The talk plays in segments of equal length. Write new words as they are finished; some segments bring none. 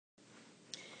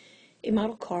A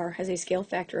model car has a scale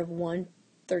factor of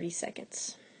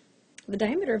 1/32. The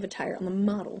diameter of a tire on the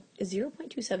model is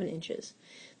 0.27 inches.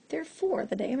 Therefore,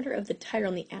 the diameter of the tire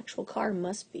on the actual car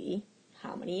must be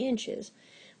how many inches?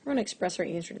 We're going to express our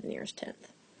answer to the nearest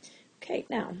tenth. Okay,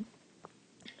 now,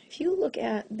 if you look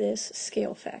at this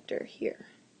scale factor here,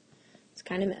 it's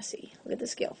kind of messy. Look at the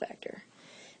scale factor.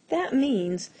 That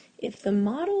means if the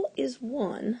model is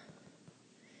 1,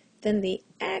 then the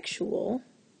actual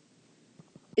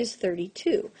is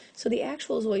 32. So the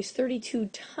actual is always 32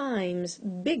 times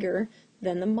bigger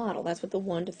than the model. That's what the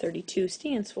 1/32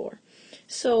 stands for.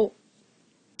 So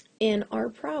in our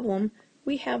problem,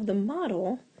 we have the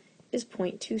model is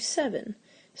 0.27.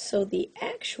 So the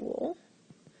actual,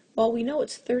 well, we know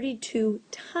it's 32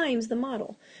 times the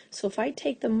model. So if I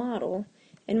take the model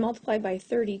and multiply by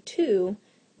 32,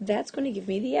 that's going to give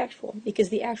me the actual, because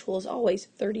the actual is always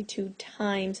 32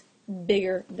 times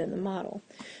bigger than the model.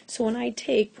 So when I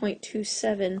take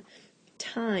 0.27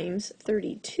 times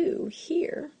 32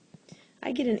 here,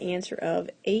 I get an answer of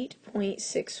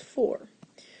 8.64.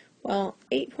 Well,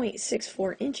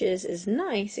 8.64 inches is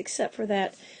nice, except for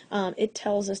that it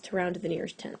tells us to round to the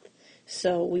nearest tenth.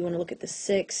 So we want to look at the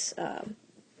 6.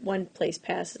 One place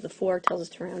passes the 4, tells us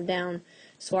to round down.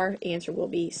 So our answer will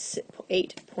be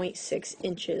 8.6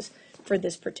 inches for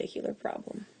this particular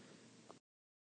problem.